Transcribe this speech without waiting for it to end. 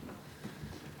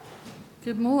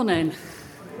Good morning.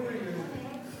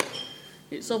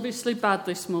 It's obviously bad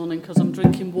this morning because I'm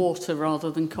drinking water rather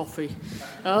than coffee.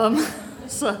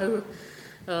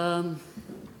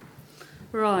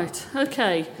 Right,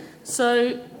 okay.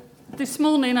 So this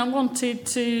morning I wanted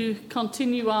to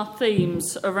continue our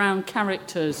themes around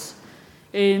characters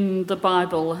in the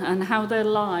Bible and how their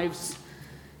lives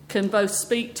can both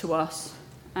speak to us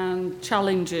and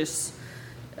challenge us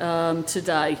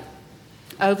today.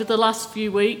 Over the last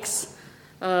few weeks,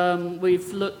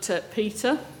 we've looked at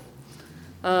Peter,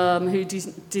 who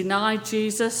denied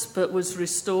Jesus but was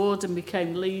restored and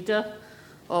became leader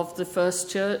of the first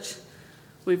church.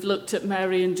 We've looked at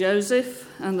Mary and Joseph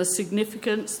and the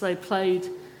significance they played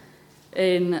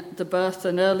in the birth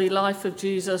and early life of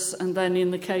Jesus, and then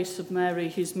in the case of Mary,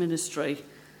 his ministry.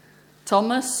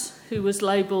 Thomas, who was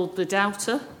labelled the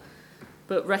doubter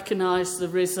but recognised the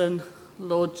risen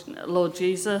Lord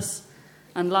Jesus.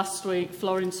 And last week,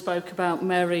 Florence spoke about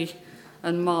Mary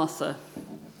and Martha.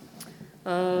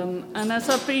 And as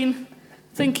I've been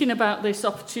thinking about this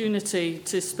opportunity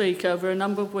to speak over a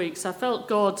number of weeks, I felt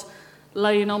God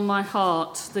laying on my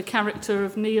heart the character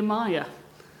of Nehemiah.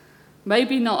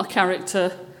 Maybe not a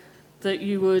character that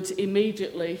you would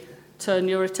immediately turn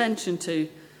your attention to,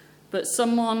 but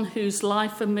someone whose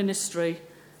life and ministry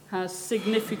has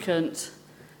significant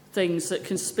things that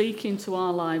can speak into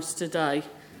our lives today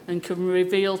and can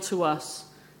reveal to us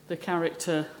the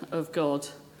character of God.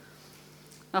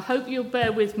 I hope you'll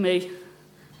bear with me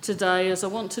today as I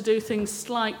want to do things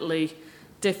slightly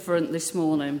different this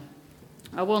morning.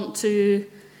 I want to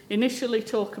initially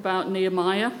talk about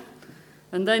Nehemiah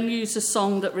and then use a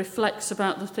song that reflects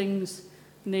about the things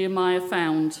Nehemiah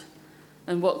found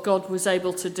and what God was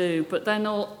able to do, but then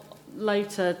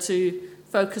later to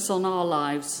focus on our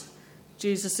lives,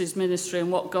 Jesus' ministry,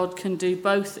 and what God can do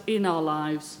both in our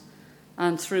lives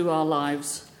and through our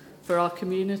lives for our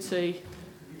community,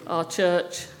 our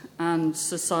church and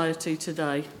society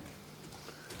today.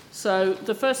 So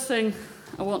the first thing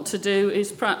I want to do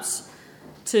is perhaps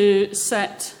to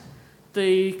set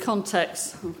the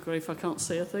context, oh grief, I can't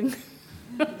see a thing,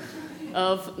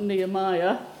 of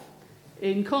Nehemiah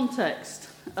in context.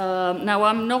 Now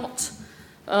I'm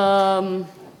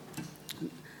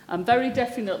very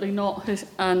definitely not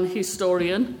an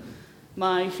historian.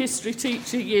 My history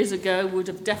teacher years ago would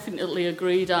have definitely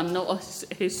agreed I'm not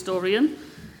a historian,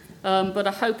 but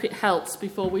I hope it helps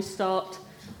before we start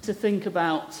to think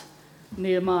about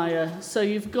Nehemiah. So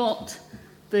you've got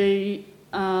the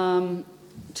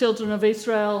children of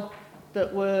Israel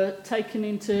that were taken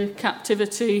into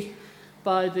captivity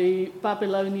by the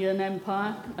Babylonian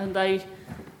Empire, and they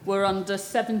were under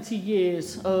 70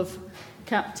 years of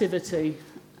captivity.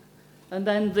 And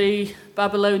then the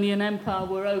Babylonian Empire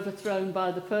were overthrown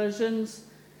by the Persians.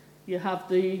 You have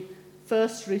the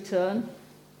first return.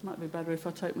 Might be better if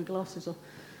I take my glasses off.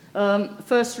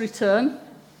 First return.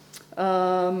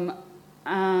 And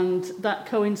that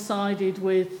coincided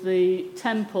with the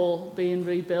temple being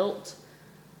rebuilt.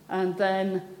 And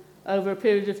then over a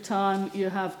period of time, you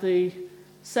have the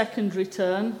second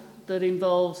return that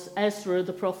involves Ezra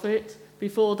the prophet.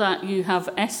 Before that, you have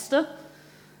Esther,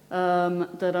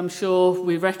 that I'm sure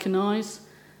we recognise.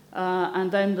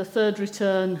 And then the third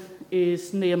return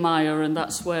is Nehemiah, and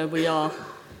that's where we are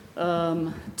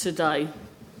today.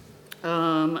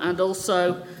 And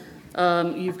also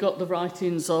you've got the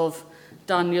writings of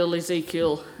Daniel,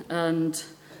 Ezekiel and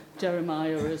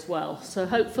Jeremiah as well. So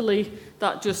hopefully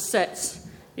that just sets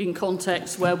in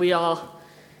context where we are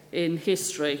in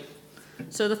history.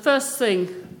 So the first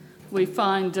thing we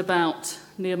find about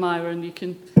Nehemiah, and you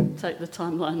can take the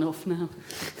timeline off now,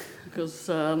 because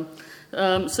so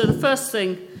the first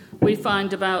thing we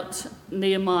find about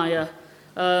Nehemiah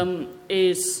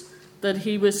is that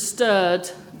he was stirred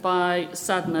by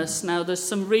sadness. Now there's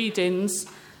some readings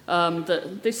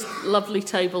that this lovely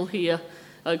table here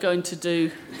are going to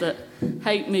do that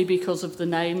hate me because of the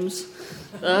names.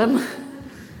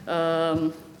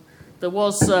 There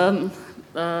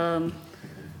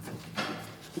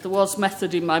was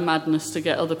method in my madness to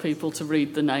get other people to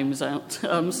read the names out.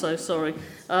 So sorry.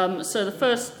 So the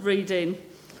first reading,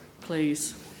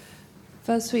 please.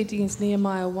 First reading is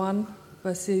Nehemiah 1,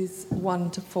 verses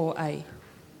 1 to 4a.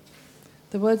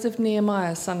 The words of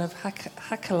Nehemiah, son of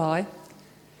Hakaliah,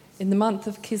 in the month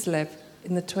of Kislev,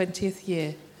 in the 20th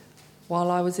year,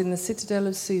 while I was in the citadel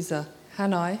of Susa,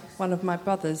 Hanai, one of my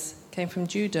brothers, came from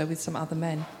Judah with some other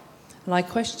men, and I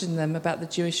questioned them about the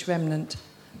Jewish remnant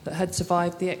that had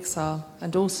survived the exile,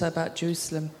 and also about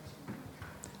Jerusalem.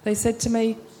 They said to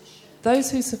me,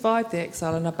 "Those who survived the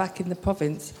exile and are back in the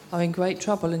province are in great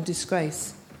trouble and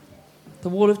disgrace. The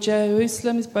wall of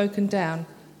Jerusalem is broken down,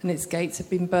 and its gates have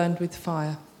been burned with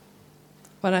fire.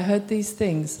 When I heard these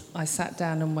things, I sat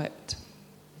down and wept.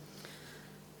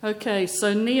 Okay,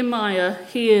 so Nehemiah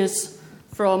hears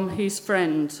from his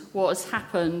friend what has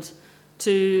happened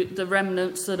to the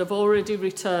remnants that have already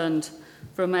returned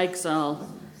from exile,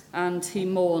 and he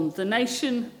mourned. The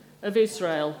nation of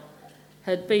Israel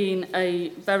had been a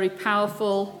very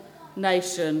powerful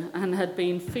nation and had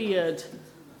been feared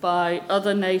by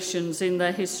other nations in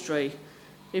their history.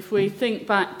 If we think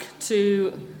back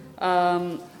to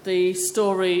the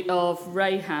story of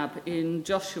Rahab in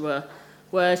Joshua,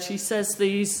 where she says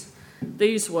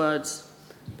these words,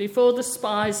 "Before the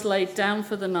spies laid down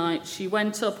for the night, she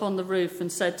went up on the roof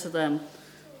and said to them,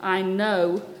 'I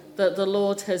know that the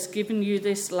Lord has given you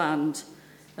this land,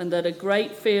 and that a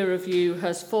great fear of you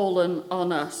has fallen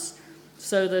on us,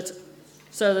 so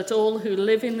that all who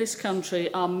live in this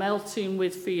country are melting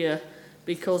with fear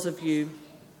because of you.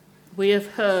 We have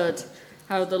heard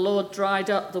how the Lord dried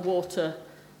up the water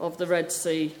of the Red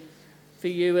Sea for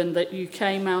you, and that you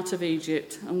came out of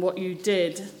Egypt, and what you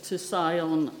did to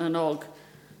Sihon and Og,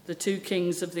 the two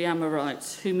kings of the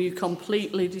Amorites, whom you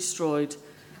completely destroyed.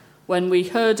 When we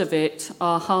heard of it,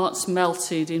 our hearts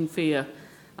melted in fear,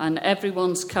 and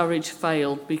everyone's courage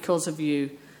failed because of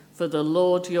you. For the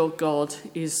Lord your God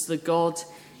is the God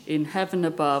in heaven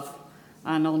above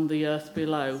and on the earth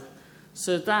below.'"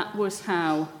 So that was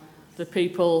how the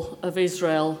people of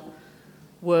Israel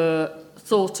were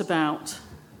thought about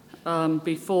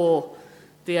before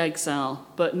the exile.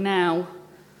 But now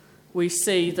we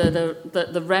see that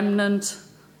the remnant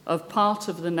of part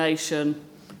of the nation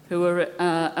who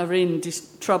are in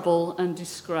trouble and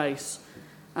disgrace,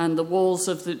 and the walls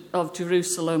of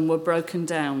Jerusalem were broken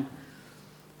down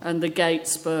and the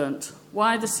gates burnt.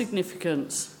 Why the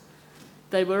significance?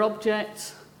 They were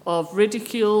objects of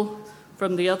ridicule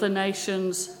from the other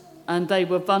nations, and they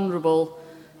were vulnerable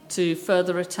to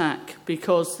further attack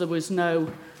because there was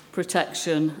no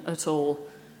protection at all.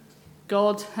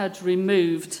 God had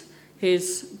removed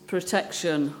his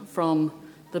protection from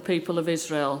the people of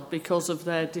Israel because of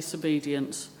their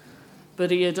disobedience, but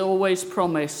he had always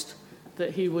promised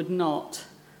that he would not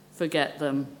forget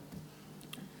them.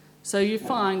 So you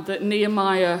find that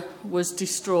Nehemiah was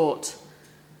distraught.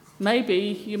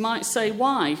 Maybe you might say,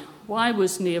 why? Why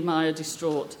was Nehemiah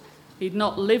distraught? He'd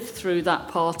not lived through that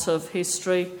part of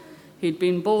history. He'd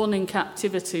been born in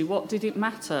captivity. What did it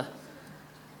matter?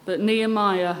 But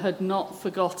Nehemiah had not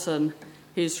forgotten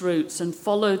his roots and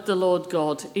followed the Lord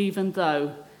God, even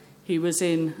though he was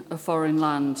in a foreign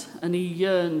land, and he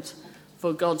yearned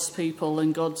for God's people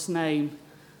and God's name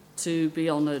to be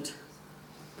honoured.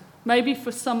 Maybe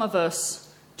for some of us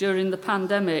during the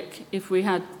pandemic, if we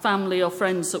had family or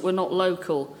friends that were not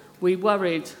local, we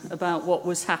worried about what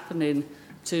was happening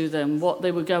to them, what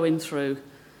they were going through,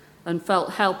 and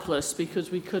felt helpless because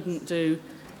we couldn't do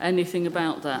anything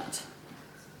about that.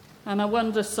 And I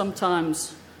wonder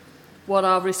sometimes what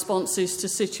our response is to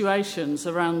situations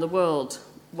around the world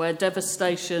where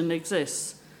devastation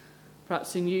exists,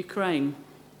 perhaps in Ukraine,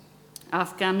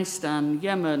 Afghanistan,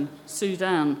 Yemen,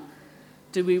 Sudan.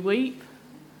 Do we weep?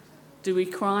 Do we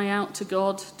cry out to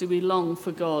God? Do we long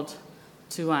for God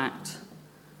to act?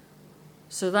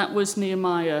 So that was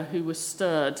Nehemiah, who was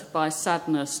stirred by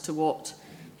sadness to what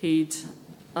he'd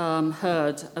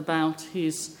heard about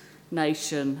his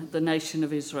nation, the nation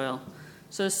of Israel.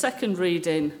 So the second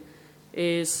reading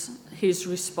is his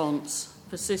response,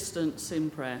 persistence in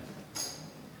prayer.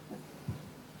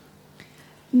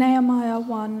 Nehemiah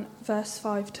 1, verse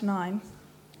 5 to 9.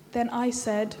 Then I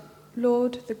said,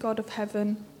 "Lord, the God of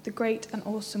heaven, the great and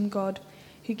awesome God,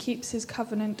 who keeps his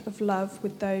covenant of love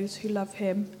with those who love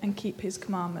him and keep his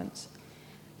commandments.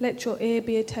 Let your ear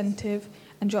be attentive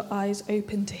and your eyes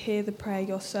open to hear the prayer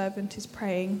your servant is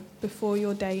praying before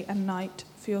your day and night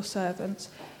for your servants,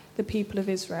 the people of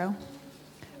Israel.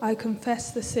 I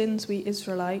confess the sins we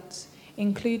Israelites,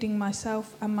 including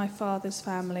myself and my father's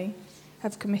family,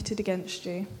 have committed against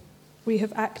you. We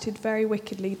have acted very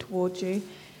wickedly toward you.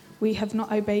 We have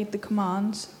not obeyed the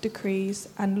commands, decrees,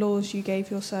 and laws you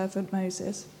gave your servant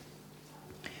Moses.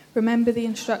 Remember the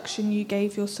instruction you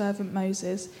gave your servant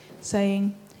Moses,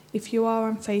 saying, 'If you are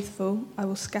unfaithful, I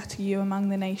will scatter you among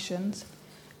the nations.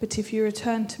 But if you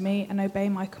return to me and obey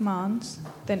my commands,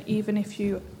 then even if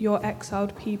your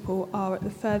exiled people are at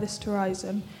the furthest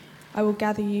horizon, I will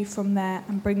gather you from there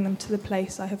and bring them to the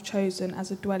place I have chosen as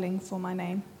a dwelling for my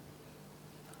name.'"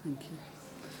 Thank you.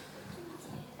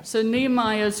 So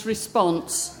Nehemiah's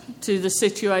response to the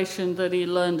situation that he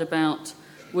learned about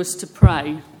was to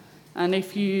pray. And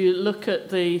if you look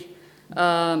at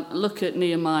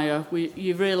Nehemiah,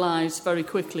 you realise very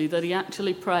quickly that he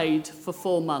actually prayed for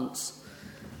 4 months.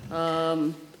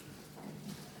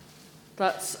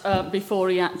 That's before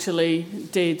he actually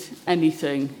did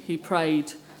anything. He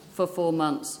prayed for 4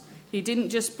 months. He didn't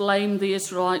just blame the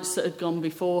Israelites that had gone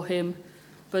before him,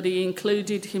 but he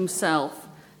included himself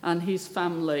and his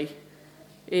family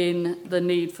in the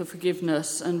need for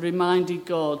forgiveness and reminded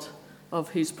God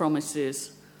of his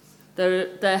promises.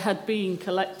 There had been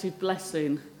collective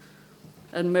blessing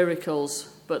and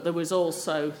miracles, but there was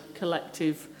also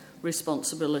collective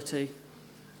responsibility.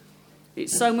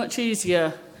 It's so much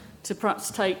easier to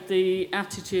perhaps take the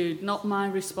attitude, not my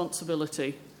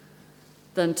responsibility,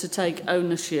 than to take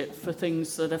ownership for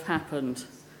things that have happened.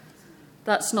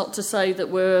 That's not to say that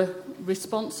we're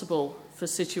responsible for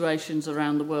situations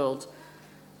around the world,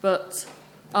 but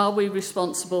are we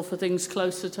responsible for things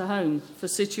closer to home, for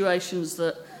situations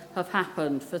that have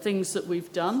happened, for things that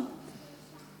we've done,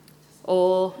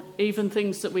 or even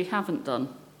things that we haven't done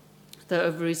that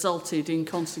have resulted in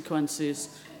consequences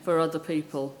for other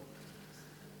people?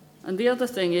 And the other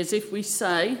thing is, if we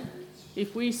say,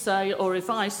 or if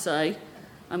I say,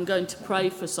 I'm going to pray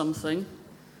for something,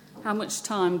 how much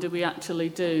time do we actually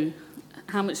do?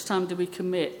 How much time do we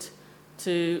commit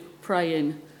to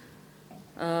praying?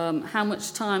 How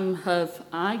much time have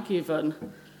I given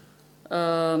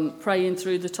praying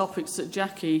through the topics that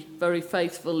Jackie very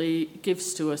faithfully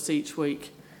gives to us each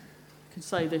week? I can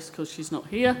say this because she's not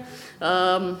here.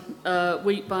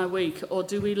 Week by week, or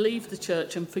do we leave the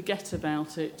church and forget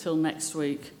about it till next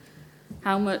week?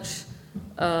 How much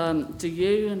do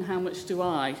you and how much do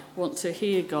I want to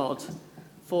hear God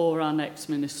for our next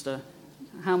minister?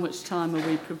 How much time are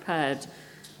we prepared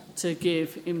to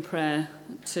give in prayer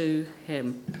to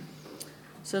him?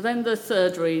 So then the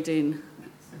third reading,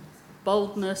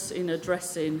 boldness in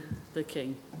addressing the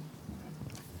king.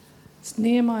 It's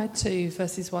Nehemiah 2,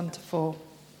 verses 1 to 4.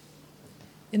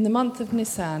 In the month of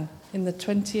Nisan, in the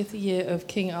 20th year of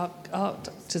King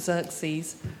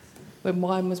Artaxerxes, when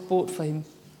wine was bought for him,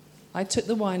 I took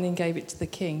the wine and gave it to the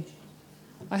king.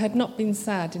 I had not been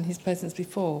sad in his presence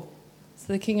before.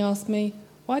 So the king asked me,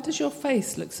 "Why does your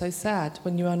face look so sad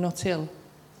when you are not ill?"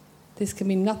 This can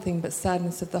mean nothing but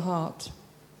sadness of the heart.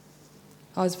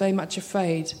 I was very much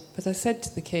afraid, but I said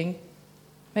to the king,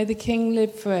 "May the king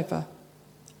live forever.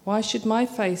 Why should my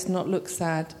face not look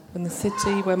sad when the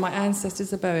city where my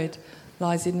ancestors are buried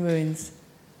lies in ruins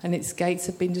and its gates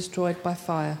have been destroyed by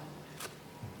fire?"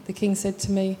 The king said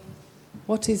to me,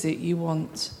 "What is it you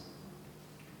want?"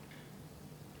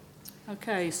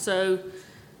 Okay, so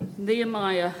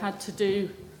Nehemiah had to do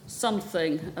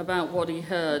something about what he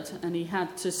heard, and he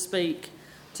had to speak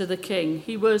to the king.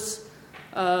 He was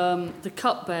the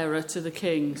cupbearer to the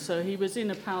king, so he was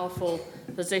in a powerful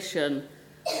position,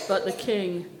 but the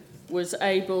king was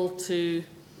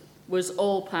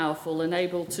all powerful and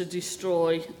able to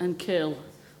destroy and kill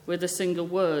with a single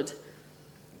word.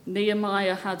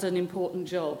 Nehemiah had an important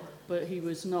job, but he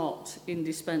was not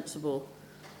indispensable.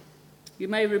 You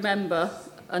may remember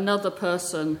another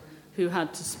person who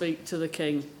had to speak to the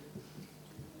king.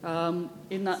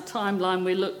 In that timeline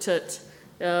we looked at,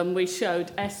 we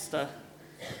showed Esther.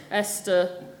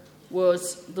 Esther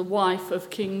was the wife of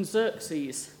King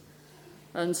Xerxes.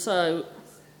 And so,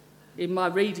 in my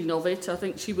reading of it, I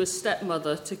think she was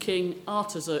stepmother to King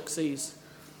Artaxerxes,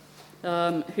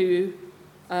 and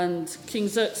King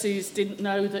Xerxes didn't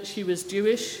know that she was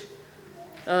Jewish.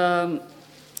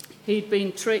 He'd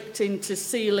been tricked into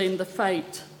sealing the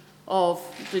fate of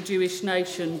the Jewish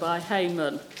nation by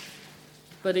Haman.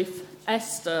 But if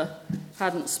Esther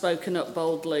hadn't spoken up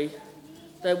boldly,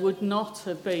 there would not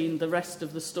have been the rest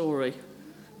of the story,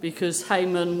 because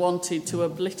Haman wanted to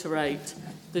obliterate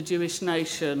the Jewish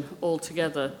nation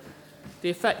altogether. The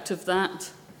effect of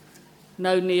that,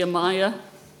 no Nehemiah,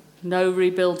 no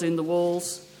rebuilding the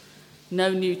walls,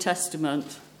 no New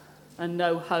Testament, and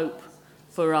no hope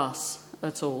for us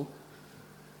at all.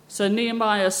 So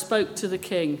Nehemiah spoke to the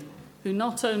king, who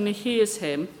not only hears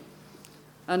him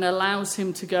and allows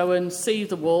him to go and see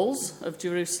the walls of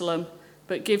Jerusalem,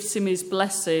 but gives him his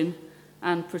blessing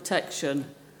and protection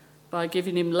by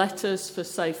giving him letters for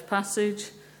safe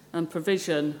passage and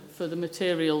provision for the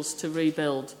materials to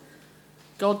rebuild.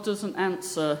 God doesn't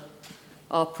answer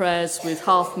our prayers with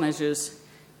half measures.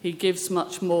 He gives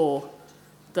much more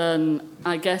than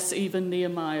I guess even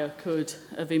Nehemiah could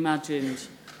have imagined.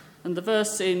 And the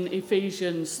verse in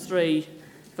Ephesians 3,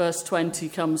 verse 20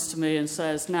 comes to me and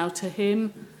says, "Now to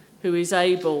him who is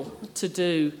able to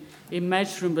do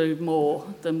immeasurably more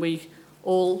than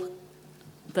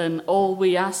all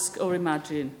we ask or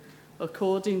imagine,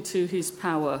 according to his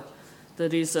power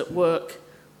that is at work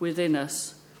within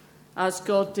us." As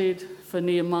God did for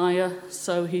Nehemiah,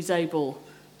 so he's able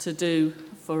to do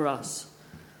for us.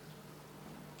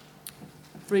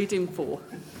 Reading 4.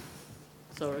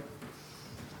 Sorry.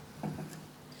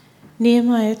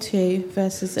 Nehemiah 2,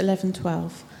 verses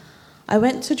 11-12. I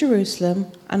went to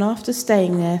Jerusalem, and after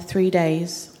staying there 3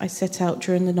 days, I set out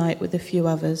during the night with a few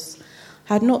others.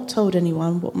 I had not told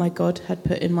anyone what my God had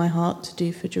put in my heart to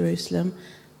do for Jerusalem.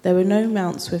 There were no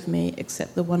mounts with me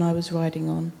except the one I was riding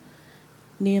on.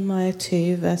 Nehemiah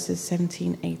 2, verses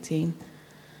 17-18.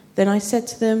 Then I said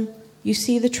to them, you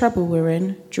see the trouble we're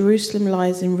in. Jerusalem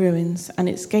lies in ruins, and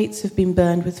its gates have been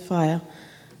burned with fire.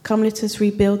 Come, let us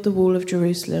rebuild the wall of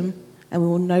Jerusalem, and we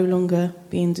will no longer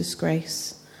be in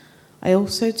disgrace. I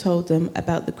also told them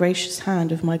about the gracious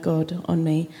hand of my God on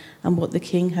me and what the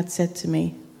king had said to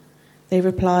me. They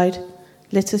replied,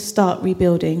 let us start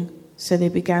rebuilding. So they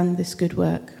began this good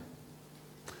work.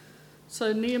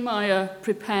 So Nehemiah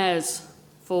prepares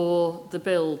for the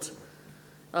build.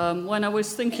 When I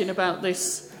was thinking about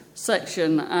this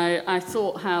section, I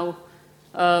thought how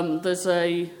there's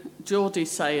a Geordie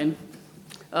saying,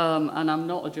 and I'm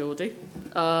not a Geordie,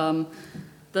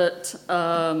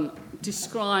 that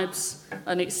describes,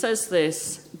 and it says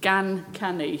this, gan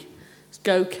canny,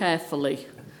 go carefully.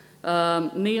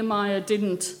 Nehemiah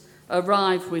didn't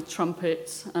arrive with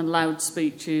trumpets and loud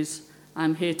speeches,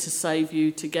 I'm here to save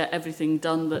you, to get everything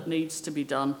done that needs to be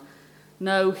done.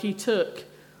 No, he took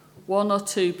 1 or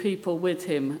 2 people with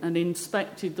him and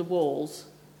inspected the walls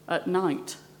at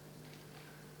night.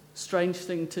 Strange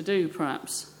thing to do,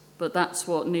 perhaps, but that's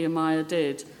what Nehemiah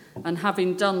did. And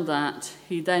having done that,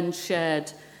 he then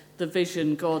shared the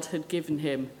vision God had given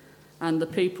him, and the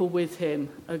people with him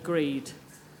agreed.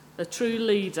 A true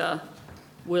leader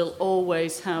will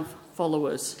always have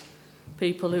followers,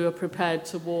 people who are prepared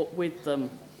to walk with them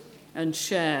and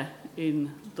share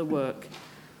in the work.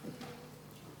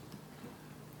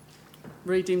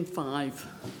 Reading 5.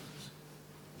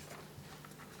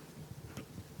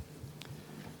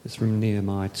 It's from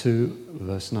Nehemiah 2,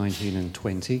 verse 19 and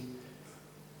 20,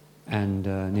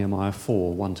 and Nehemiah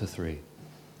 4, 1-3.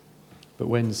 But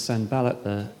when Sanballat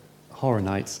the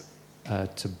Horonite,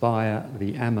 Tobiah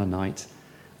the Ammonite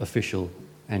official,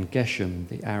 and Geshem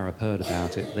the Arab heard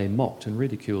about it, they mocked and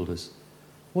ridiculed us.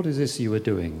 What is this you are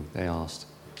doing? They asked.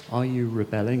 Are you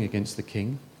rebelling against the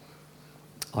king?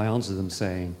 I answered them,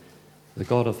 saying, the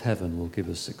God of heaven will give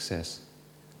us success.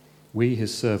 We,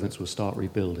 his servants, will start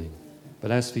rebuilding.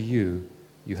 But as for you,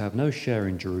 you have no share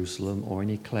in Jerusalem or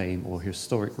any claim or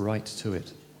historic right to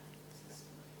it.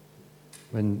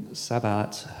 When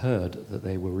Sanballat heard that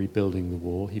they were rebuilding the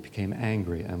wall, he became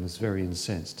angry and was very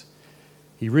incensed.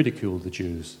 He ridiculed the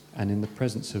Jews, and in the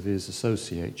presence of his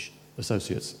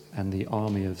associates and the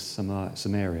army of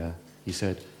Samaria, he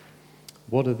said,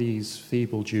 what are these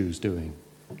feeble Jews doing?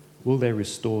 Will they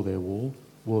restore their wall?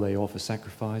 Will they offer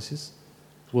sacrifices?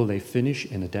 Will they finish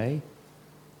in a day?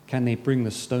 Can they bring the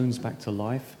stones back to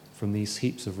life from these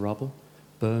heaps of rubble,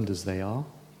 burned as they are?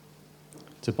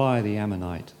 Tobiah the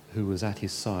Ammonite, who was at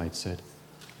his side, said,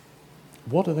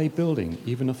 what are they building?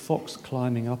 Even a fox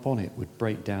climbing up on it would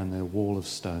break down their wall of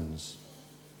stones.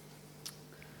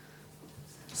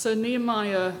 So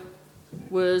Nehemiah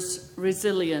was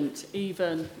resilient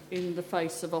even in the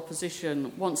face of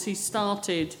opposition. Once they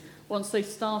started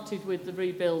with the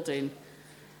rebuilding,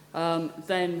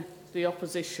 then the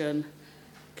opposition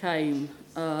came.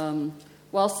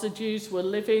 Whilst the Jews were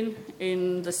living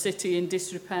in the city in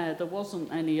disrepair, there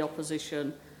wasn't any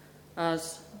opposition,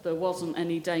 as there wasn't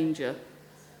any danger.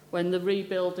 When the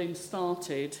rebuilding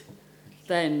started,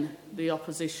 then the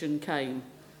opposition came.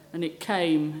 And it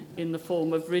came in the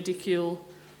form of ridicule,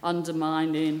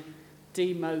 undermining,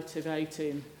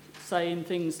 demotivating, saying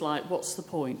things like, what's the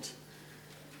point?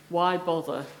 Why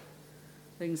bother?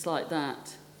 Things like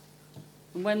that.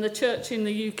 And when the church in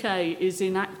the UK is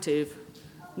inactive,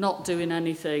 not doing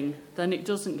anything, then it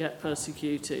doesn't get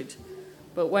persecuted.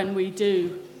 But when we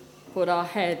do put our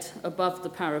head above the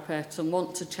parapet and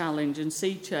want to challenge and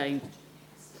see change,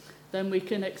 then we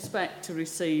can expect to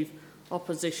receive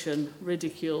opposition,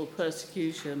 ridicule,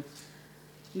 persecution.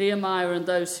 Nehemiah and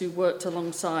those who worked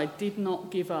alongside did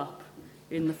not give up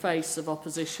in the face of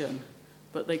opposition,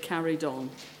 but they carried on.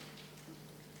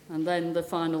 And then the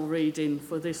final reading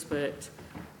for this bit,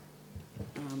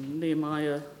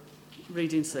 Nehemiah,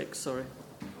 reading 6, sorry.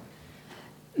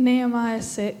 Nehemiah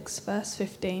 6, verse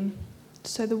 15.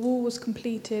 So the wall was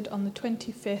completed on the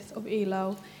 25th of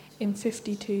Elul in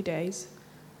 52 days.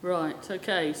 Right,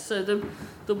 okay. So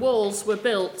the walls were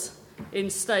built in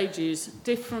stages,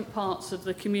 different parts of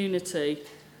the community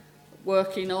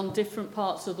working on different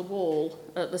parts of the wall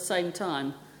at the same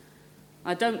time.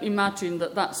 I don't imagine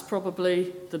that that's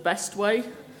probably the best way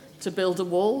to build a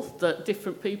wall, that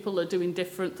different people are doing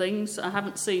different things. I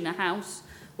haven't seen a house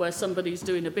where somebody's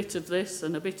doing a bit of this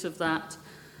and a bit of that.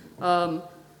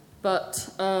 But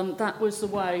that was the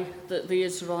way that the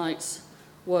Israelites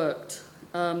worked.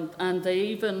 And they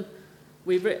even,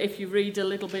 if you read a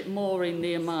little bit more in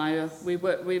Nehemiah, we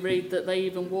read that they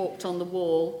even worked on the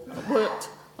wall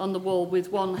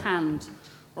with one hand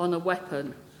on a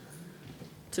weapon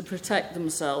to protect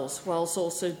themselves, whilst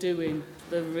also doing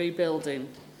the rebuilding.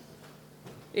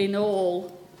 In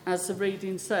all, as the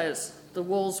reading says, the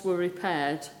walls were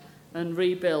repaired and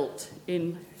rebuilt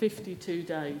in 52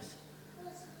 days.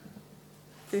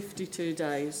 52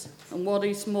 days. And what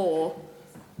is more,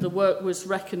 the work was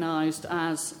recognised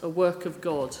as a work of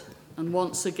God. And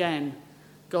once again,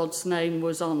 God's name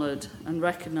was honoured and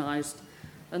recognised.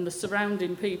 And the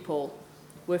surrounding people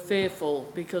were fearful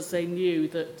because they knew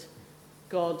that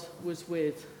God was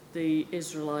with the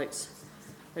Israelites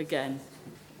again.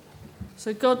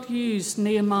 So God used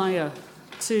Nehemiah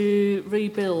to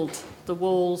rebuild the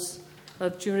walls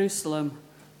of Jerusalem.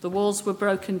 The walls were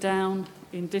broken down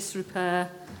in disrepair,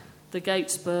 the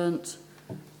gates burnt,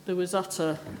 there was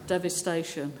utter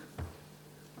devastation.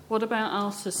 What about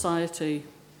our society?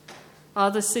 Are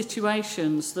there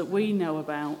situations that we know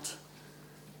about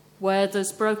where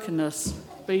there's brokenness,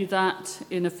 be that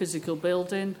in a physical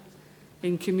building,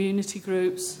 in community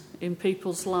groups, in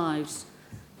people's lives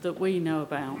that we know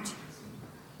about?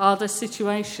 Are there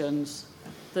situations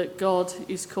that God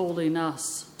is calling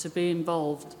us to be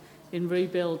involved in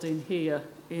rebuilding here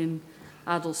in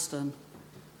Addleston?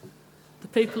 The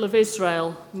people of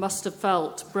Israel must have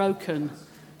felt broken,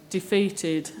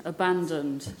 defeated,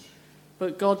 abandoned,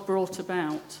 but God brought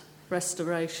about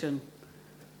restoration.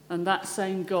 And that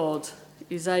same God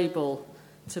is able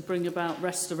to bring about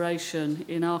restoration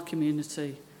in our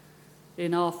community,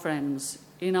 in our friends,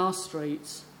 in our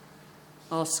streets,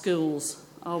 our schools,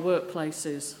 our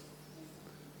workplaces.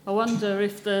 I wonder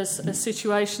if there's a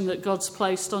situation that God's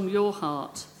placed on your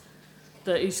heart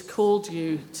that He's called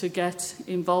you to get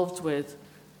involved with,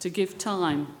 to give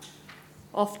time,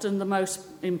 often the most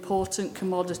important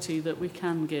commodity that we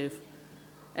can give,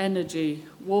 energy,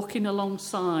 walking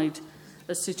alongside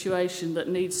a situation that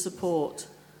needs support,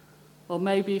 or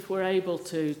maybe if we're able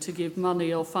to give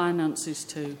money or finances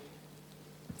to.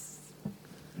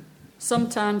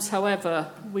 Sometimes, however,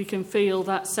 we can feel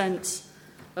that sense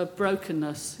of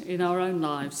brokenness in our own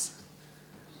lives.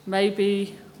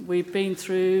 Maybe we've been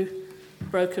through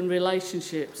broken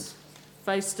relationships,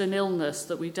 faced an illness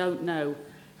that we don't know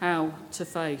how to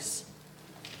face.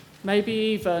 Maybe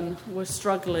even we're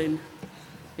struggling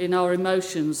in our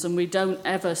emotions and we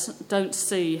don't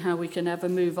see how we can ever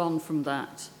move on from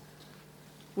that.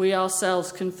 We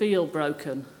ourselves can feel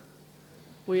broken.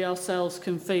 We ourselves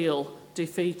can feel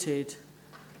defeated.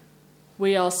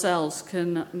 We ourselves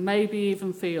can maybe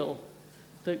even feel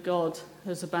that God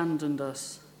has abandoned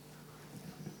us.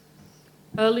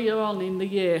 Earlier on in the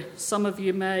year, some of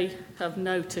you may have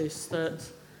noticed that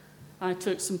I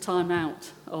took some time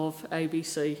out of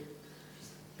ABC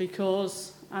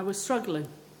because I was struggling.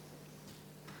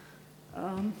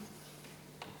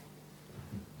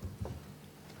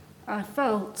 I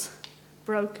felt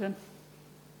broken,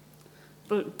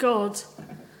 but God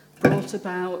brought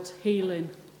about healing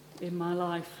in my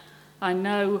life. I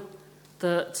know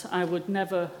that I would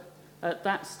never at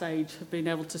that stage have been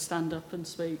able to stand up and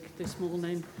speak this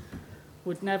morning,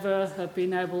 would never have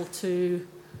been able to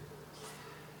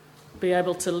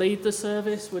lead the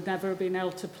service, would never have been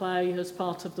able to play as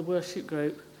part of the worship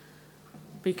group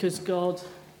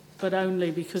but only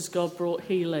because God brought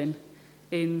healing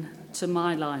into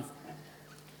my life.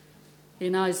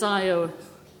 In Isaiah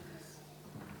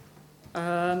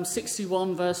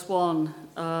 61 verse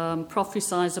 1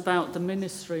 prophesies about the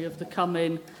ministry of the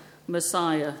coming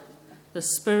Messiah. The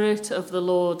Spirit of the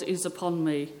Lord is upon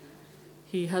me.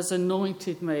 He has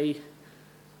anointed me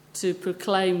to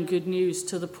proclaim good news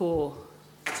to the poor,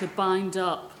 to bind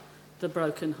up the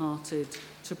brokenhearted,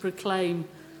 to proclaim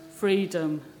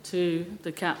freedom to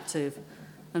the captive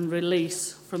and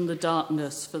release from the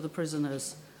darkness for the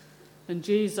prisoners. And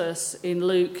Jesus in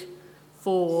Luke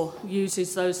 4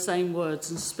 uses those same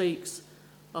words and speaks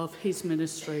of his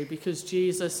ministry, because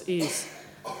Jesus is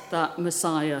that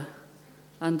Messiah,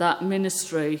 and that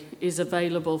ministry is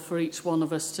available for each one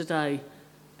of us today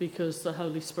because the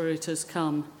Holy Spirit has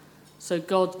come. So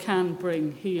God can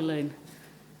bring healing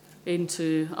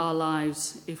into our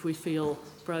lives if we feel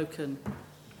broken.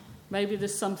 Maybe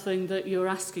there's something that you're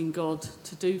asking God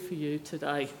to do for you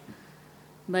today.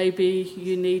 Maybe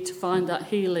you need to find that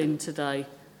healing today.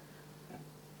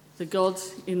 The God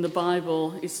in the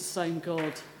Bible is the same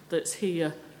God that's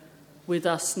here with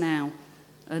us now.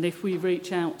 And if we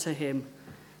reach out to him,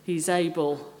 he's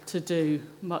able to do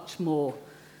much more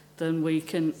than we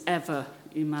can ever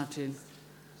imagine.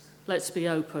 Let's be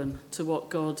open to what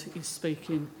God is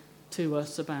speaking to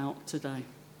us about today.